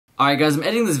Alright guys, I'm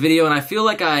editing this video and I feel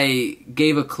like I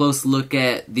gave a close look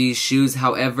at these shoes.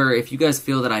 However, if you guys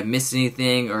feel that I missed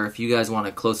anything or if you guys want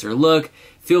a closer look,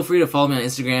 feel free to follow me on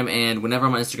Instagram, and whenever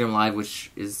I'm on Instagram Live,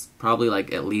 which is probably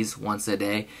like at least once a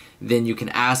day, then you can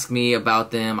ask me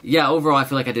about them. Yeah, overall I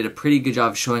feel like I did a pretty good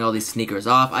job showing all these sneakers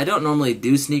off. I don't normally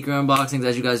do sneaker unboxings.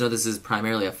 As you guys know, this is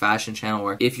primarily a fashion channel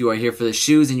where if you are here for the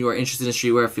shoes and you are interested in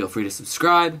streetwear, feel free to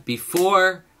subscribe.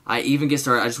 Before I even get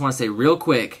started, I just want to say real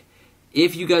quick,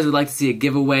 if you guys would like to see a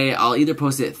giveaway, I'll either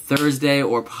post it Thursday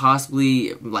or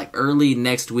possibly like early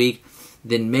next week.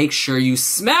 Then make sure you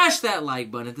smash that like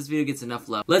button if this video gets enough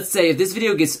love. Let's say if this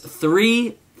video gets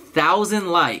 3,000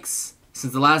 likes,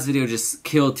 since the last video just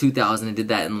killed 2,000 and did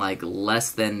that in like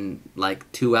less than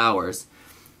like 2 hours,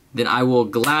 then I will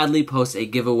gladly post a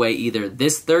giveaway either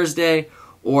this Thursday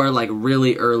or like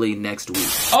really early next week.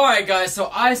 Alright guys, so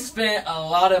I spent a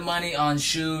lot of money on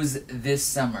shoes this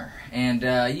summer. And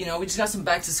you know, we just got some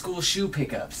back to school shoe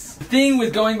pickups. The thing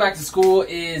with going back to school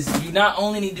is you not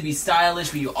only need to be stylish,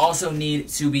 but you also need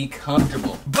to be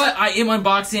comfortable. But I am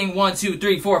unboxing 1, 2,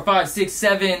 3, 4, 5, 6,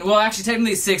 7, well actually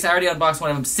technically 6, I already unboxed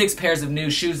one of them, 6 pairs of new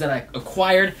shoes that I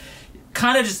acquired.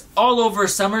 Kind of just all over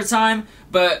summertime,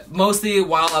 but mostly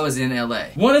while I was in LA.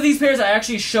 One of these pairs I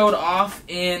actually showed off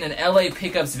in an LA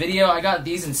pickups video. I got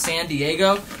these in San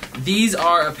Diego. These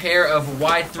are a pair of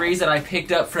Y3s that I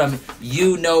picked up from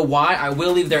You Know Why. I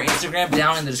will leave their Instagram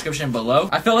down in the description below.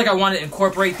 I felt like I wanted to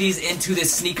incorporate these into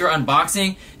this sneaker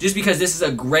unboxing just because this is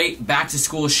a great back to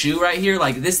school shoe right here.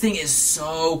 Like, this thing is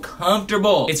so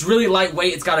comfortable. It's really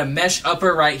lightweight. It's got a mesh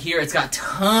upper right here. It's got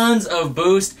tons of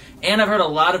boost. And I've heard a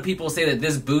lot of people say that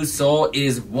this Boost sole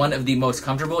is one of the most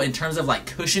comfortable. In terms of like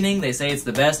cushioning, they say it's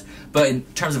the best, but in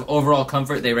terms of overall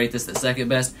comfort, they rate this the second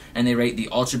best, and they rate the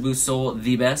Ultra Boost sole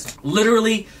the best.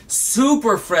 Literally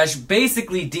super fresh,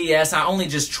 basically DS. I only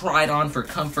just tried on for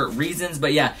comfort reasons,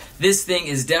 but yeah, this thing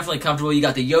is definitely comfortable. You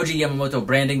got the Yohji Yamamoto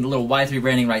branding, the little Y3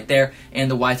 branding right there,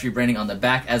 and the Y3 branding on the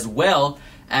back as well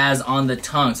as on the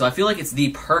tongue. So I feel like it's the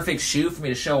perfect shoe for me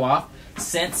to show off.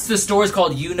 Since the store is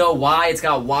called You Know Why, it's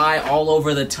got Y all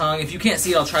over the tongue. If you can't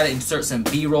see it, I'll try to insert some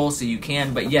B-roll so you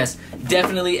can. But yes,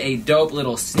 definitely a dope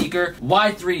little sneaker.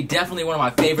 Y3, definitely one of my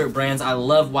favorite brands. I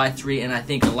love Y3, and I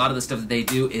think a lot of the stuff that they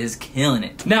do is killing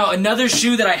it. Now, another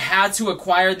shoe that I had to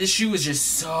acquire, this shoe is just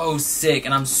so sick,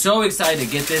 and I'm so excited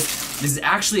to get this. This is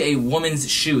actually a woman's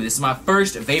shoe. This is my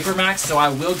first Vapor Max, so I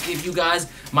will give you guys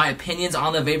my opinions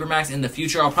on the Vapor Max in the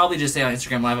future. I'll probably just say on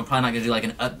Instagram Live. I'm probably not going to do like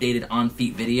an updated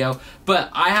on-feet video.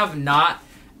 But I have not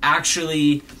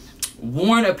actually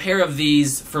worn a pair of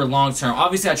these for long term.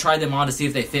 Obviously, I tried them on to see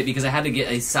if they fit because I had to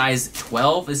get a size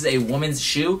 12. This is a woman's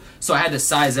shoe, so I had to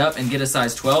size up and get a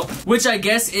size 12, which I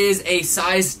guess is a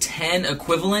size 10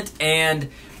 equivalent, and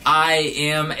I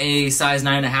am a size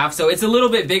 9.5, so it's a little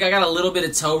bit big. I got a little bit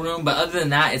of toe room, but other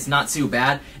than that, it's not too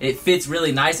bad. It fits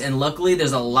really nice, and luckily,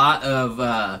 there's a lot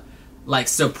of like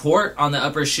support on the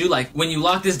upper shoe. Like when you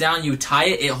lock this down, you tie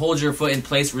it, it holds your foot in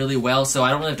place really well, so I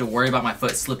don't really have to worry about my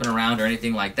foot slipping around or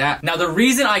anything like that. Now, the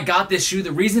reason I got this shoe,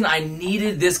 the reason I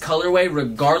needed this colorway,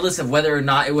 regardless of whether or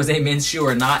not it was a men's shoe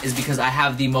or not, is because I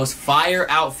have the most fire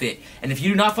outfit. And if you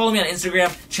do not follow me on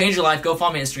Instagram, change your life, go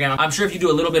follow me on Instagram. I'm sure if you do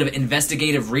a little bit of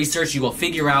investigative research, you will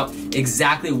figure out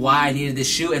exactly why I needed this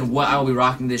shoe and what I will be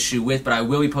rocking this shoe with. But I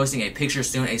will be posting a picture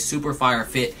soon, a super fire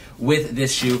fit with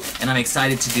this shoe, and I'm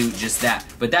excited to do just that.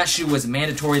 But that shoe was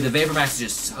mandatory. The Vapor Max is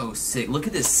just so sick. Look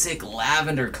at this sick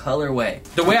lavender colorway.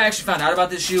 The way I actually found out about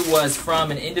this shoe was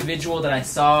from an individual that I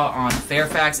saw on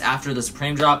Fairfax after the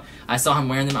Supreme drop. I saw him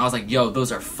wearing them. I was like, yo,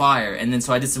 those are fire. And then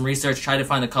so I did some research, tried to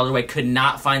find the colorway, could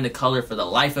not find the color for the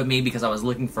life of me because I was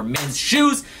looking for men's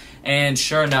shoes. And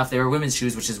sure enough, they were women's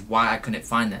shoes, which is why I couldn't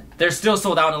find them. They're still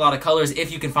sold out in a lot of colors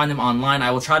if you can find them online.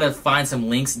 I will try to find some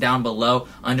links down below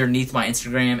underneath my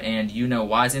Instagram and You Know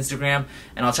Why's Instagram.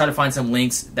 And I'll try to find some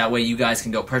links. That way you guys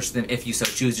can go purchase them if you so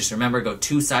choose. Just remember, go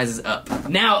 2 sizes up.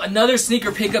 Now, another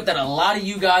sneaker pickup that a lot of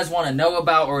you guys want to know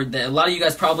about, or that a lot of you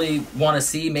guys probably want to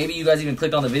see, maybe you guys even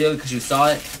clicked on the video because you saw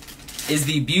it, is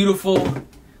the beautiful,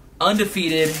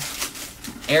 undefeated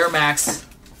Air Max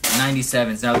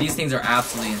 97s. Now, these things are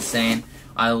absolutely insane.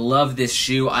 I love this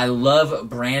shoe. I love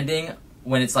branding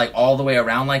when it's like all the way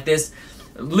around like this.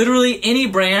 Literally any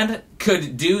brand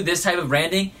could do this type of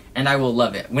branding and I will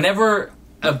love it. Whenever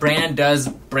a brand does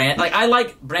brand, like I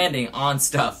like branding on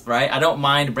stuff, right? I don't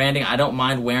mind branding. I don't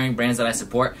mind wearing brands that I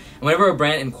support. And whenever a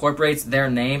brand incorporates their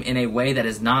name in a way that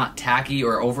is not tacky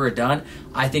or overdone,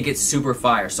 I think it's super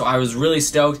fire. So I was really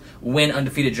stoked when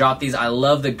Undefeated dropped these. I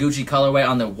love the Gucci colorway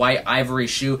on the white ivory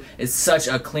shoe. It's such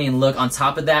a clean look. On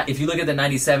top of that, if you look at the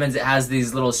 97s, it has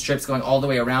these little strips going all the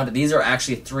way around. These are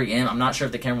actually 3M. I'm not sure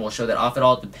if the camera will show that off at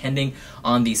all, depending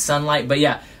on the sunlight. But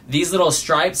yeah, these little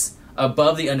stripes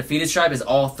above the Undefeated stripe is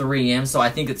all 3M, so I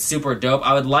think it's super dope.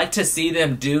 I would like to see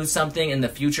them do something in the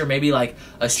future, maybe like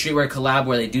a streetwear collab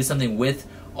where they do something with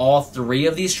all 3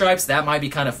 of these stripes. That might be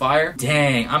kind of fire.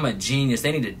 Dang, I'm a genius.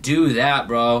 They need to do that,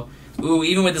 bro. Ooh,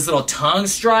 even with this little tongue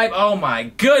stripe, oh my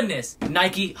goodness.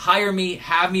 Nike, hire me,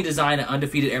 have me design an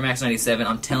Undefeated Air Max 97.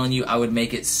 I'm telling you, I would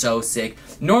make it so sick.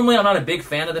 Normally, I'm not a big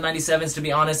fan of the 97s, to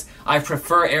be honest. I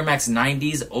prefer Air Max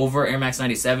 90s over Air Max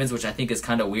 97s, which I think is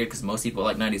kind of weird because most people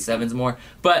like 97s more.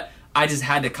 But I just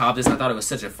had to cop this. I thought it was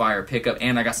such a fire pickup,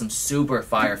 and I got some super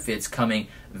fire fits coming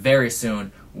very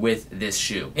soon with this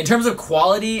shoe. In terms of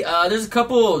quality, there's a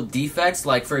couple defects.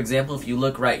 Like, for example, if you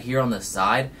look right here on the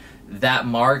side, that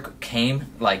mark came,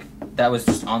 like, that was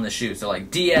just on the shoe. So, like,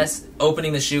 DS,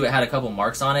 opening the shoe, it had a couple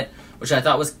marks on it, which I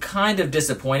thought was kind of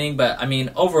disappointing, but, I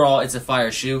mean, overall, it's a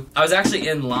fire shoe. I was actually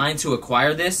in line to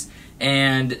acquire this,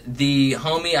 and the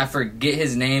homie, I forget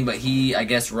his name, but he, I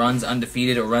guess, runs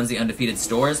Undefeated or runs the Undefeated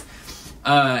stores.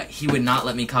 He would not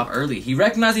let me cop early. He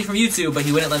recognized me from YouTube, but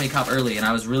he wouldn't let me cop early, and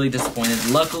I was really disappointed.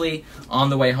 Luckily, on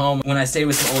the way home, when I stayed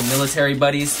with some old military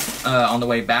buddies on the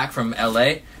way back from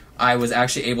LA, I was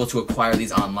actually able to acquire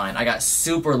these online. I got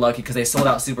super lucky because they sold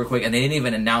out super quick, and they didn't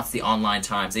even announce the online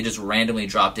times. They just randomly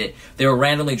dropped it. They were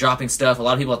randomly dropping stuff. A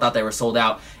lot of people thought they were sold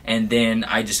out, and then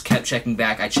I just kept checking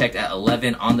back. I checked at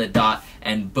 11 on the dot,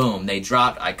 and boom, they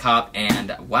dropped. I copped,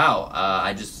 and wow,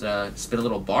 I just spit a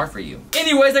little bar for you.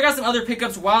 Anyways, I got some other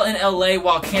pickups while in LA,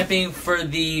 while camping for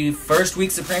the first week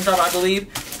Supreme drop, I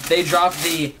believe. They dropped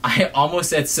the, I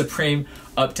almost said Supreme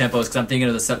up-tempos because I'm thinking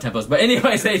of the sub-tempos. But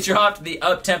anyways, they dropped the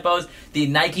up-tempos, the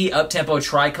Nike up-tempo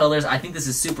tricolors. I think this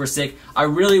is super sick. I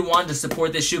really wanted to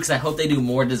support this shoe because I hope they do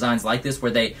more designs like this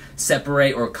where they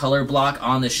separate or color block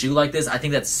on the shoe like this. I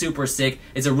think that's super sick.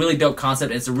 It's a really dope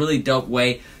concept. It's a really dope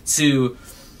way to,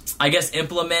 I guess,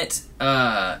 implement,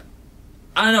 I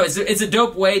don't know, it's a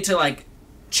dope way to, like,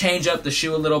 change up the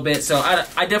shoe a little bit. So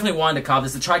I definitely wanted to cop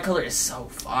this. The tricolor is so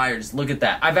fire. Just look at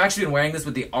that. I've actually been wearing this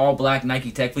with the all black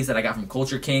Nike Tech Fleece that I got from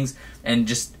Culture Kings, and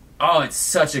just, oh, it's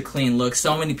such a clean look.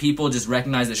 So many people just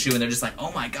recognize the shoe and they're just like,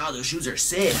 oh my god, those shoes are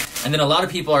sick. And then a lot of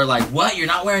people are like, what, you're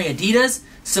not wearing Adidas?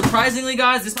 Surprisingly,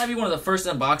 guys, this might be one of the first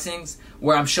unboxings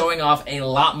where I'm showing off a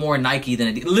lot more Nike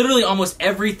than Adidas. Literally almost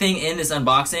everything in this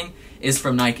unboxing is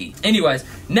from Nike. Anyways,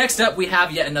 next up we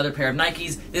have yet another pair of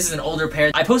Nikes. This is an older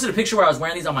pair. I posted a picture where I was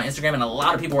wearing these on my Instagram, and a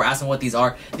lot of people were asking what these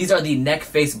are. These are the neck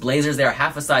face blazers. They are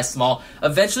half a size small.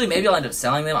 Eventually, maybe I'll end up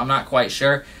selling them. I'm not quite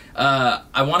sure.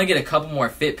 I want to get a couple more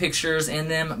fit pictures in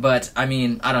them, but I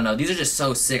mean, I don't know. These are just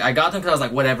so sick. I got them because I was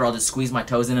like, whatever, I'll just squeeze my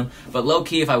toes in them. But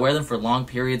low-key, if I wear them for long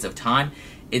periods of time,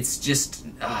 it's just,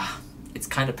 it's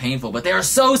kind of painful, but they are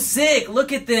so sick.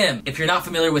 Look at them. If you're not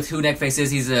familiar with who Neckface is,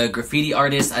 he's a graffiti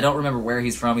artist. I don't remember where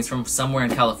he's from. He's from somewhere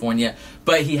in California,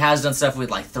 but he has done stuff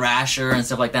with like Thrasher and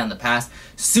stuff like that in the past.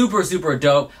 Super, super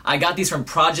dope. I got these from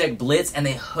Project Blitz, and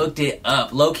they hooked it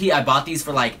up. Low-key, I bought these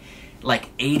for like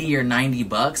 80 or 90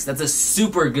 bucks. That's a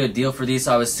super good deal for these,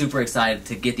 so I was super excited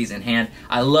to get these in hand.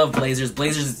 I love Blazers.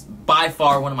 Blazers is by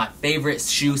far one of my favorite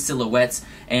shoe silhouettes,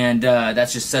 and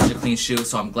that's just such a clean shoe,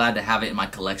 so I'm glad to have it in my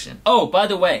collection. Oh, by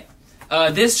the way,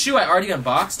 this shoe I already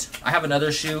unboxed. I have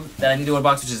another shoe that I need to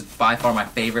unbox, which is by far my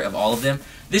favorite of all of them.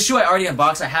 This shoe I already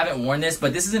unboxed. I haven't worn this,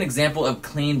 but this is an example of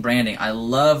clean branding. I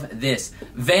love this.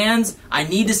 Vans, I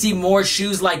need to see more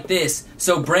shoes like this.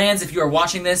 So brands, if you are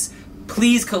watching this,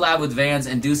 please collab with Vans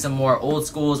and do some more old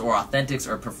schools or authentics,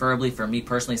 or preferably for me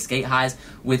personally, skate highs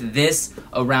with this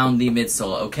around the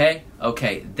midsole, okay?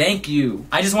 Okay, thank you.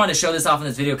 I just wanted to show this off in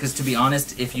this video because, to be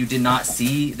honest, if you did not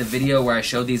see the video where I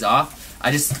showed these off,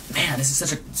 man, this is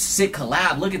such a sick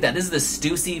collab. Look at that. This is the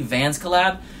Stussy Vans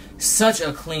collab. Such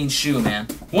a clean shoe, man.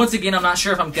 Once again, I'm not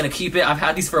sure if I'm gonna keep it. I've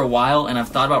had these for a while and I've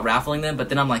thought about raffling them, but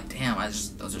then I'm like, damn,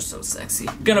 those are so sexy.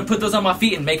 Gonna put those on my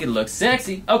feet and make it look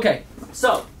sexy. Okay,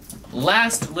 so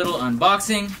last little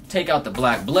unboxing. Take out the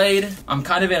black blade. I'm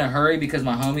kind of in a hurry because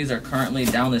my homies are currently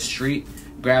down the street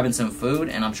grabbing some food,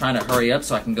 and I'm trying to hurry up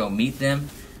so I can go meet them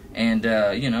and,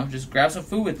 you know, just grab some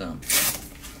food with them.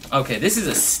 Okay, this is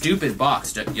a stupid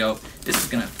box, yo. This is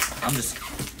gonna, I'm just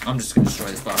gonna destroy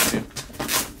this box, dude.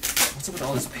 What's up with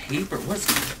all this paper?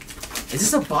 Is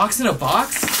this a box in a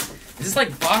box? Is this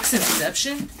like box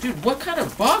inception? Dude, what kind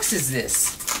of box is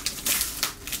this?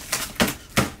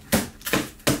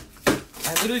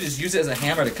 I literally just use it as a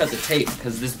hammer to cut the tape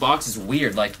because this box is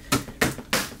weird. Like,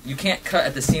 you can't cut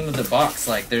at the seam of the box.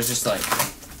 Like, there's just like...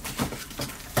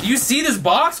 Do you see this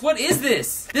box? What is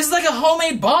this? This is like a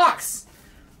homemade box.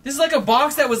 This is like a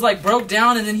box that was like broke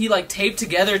down and then he like taped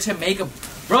together to make a...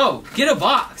 Bro, get a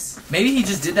box. Maybe he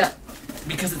just did that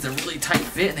because it's a really tight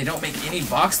fit and they don't make any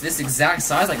box this exact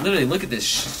size. Like, literally, look at this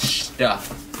stuff.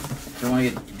 Don't want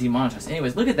to get demonetized.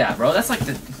 Anyways, look at that, bro. That's like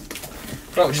the...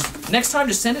 Bro, just next time,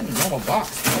 just send it in a normal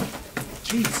box, bro.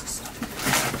 Jesus.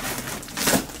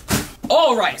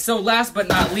 Alright, so last but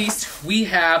not least, we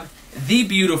have the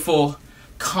beautiful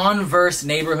Converse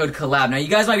Neighborhood collab. Now, you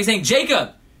guys might be saying,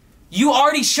 Jacob, you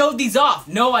already showed these off.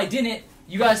 No, I didn't.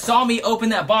 You guys saw me open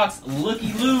that box.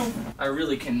 Looky-loo. I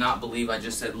really cannot believe I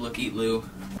just said looky-loo.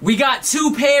 We got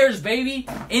 2 pairs, baby.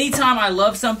 Anytime I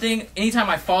love something, anytime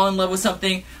I fall in love with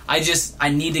something, I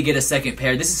need to get a second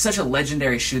pair. This is such a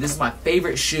legendary shoe. This is my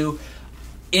favorite shoe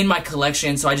in my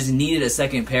collection, so I just needed a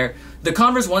second pair. The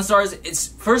Converse One Stars,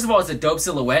 first of all, it's a dope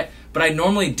silhouette, but I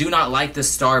normally do not like the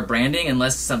star branding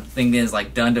unless something is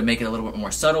like done to make it a little bit more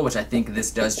subtle, which I think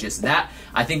this does just that.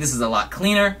 I think this is a lot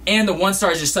cleaner. And the One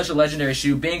Star is just such a legendary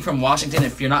shoe. Being from Washington,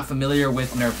 if you're not familiar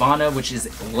with Nirvana, which is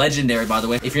legendary, by the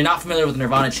way. If you're not familiar with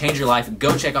Nirvana, change your life.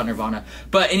 Go check out Nirvana.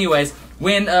 But anyways,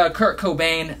 when Kurt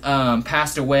Cobain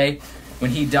passed away, when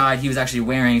he died, he was actually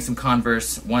wearing some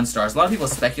Converse One Stars. A lot of people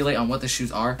speculate on what the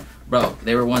shoes are. Bro,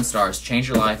 they were One Stars. Change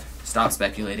your life. Stop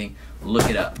speculating. Look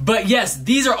it up. But yes,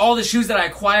 these are all the shoes that I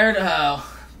acquired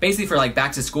basically for like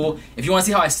back to school. If you want to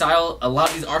see how I style, a lot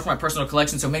of these are for my personal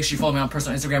collection, so make sure you follow me on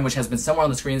personal Instagram, which has been somewhere on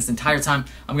the screen this entire time.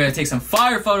 I'm going to take some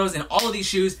fire photos in all of these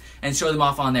shoes and show them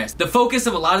off on there. The focus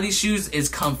of a lot of these shoes is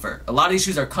comfort. A lot of these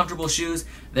shoes are comfortable shoes.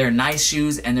 They're nice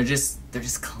shoes, and they're just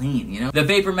clean, you know? The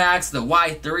Vapor Max, the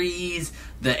Y3s,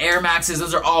 the Air Maxes,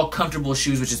 those are all comfortable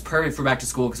shoes, which is perfect for back to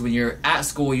school, because when you're at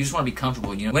school, you just want to be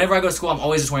comfortable, you know? Whenever I go to school, I'm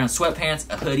always just wearing sweatpants,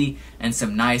 a hoodie, and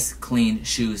some nice, clean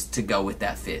shoes to go with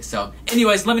that fit. So,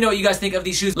 anyways, let me know what you guys think of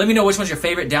these shoes. Let me know which one's your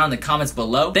favorite down in the comments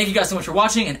below. Thank you guys so much for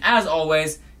watching, and as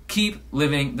always, keep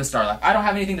living the star life. I don't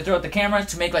have anything to throw at the camera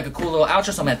to make like a cool little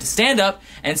outro, so I'm gonna have to stand up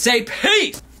and say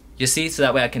peace! You see? So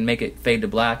that way I can make it fade to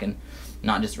black and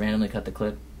not just randomly cut the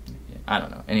clip. I don't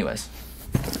know. Anyways.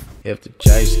 If the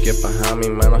J's get behind me,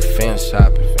 man, I'm fence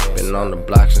hopping. Been on the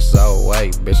block since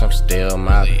 08, bitch, I'm still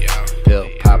mobbing.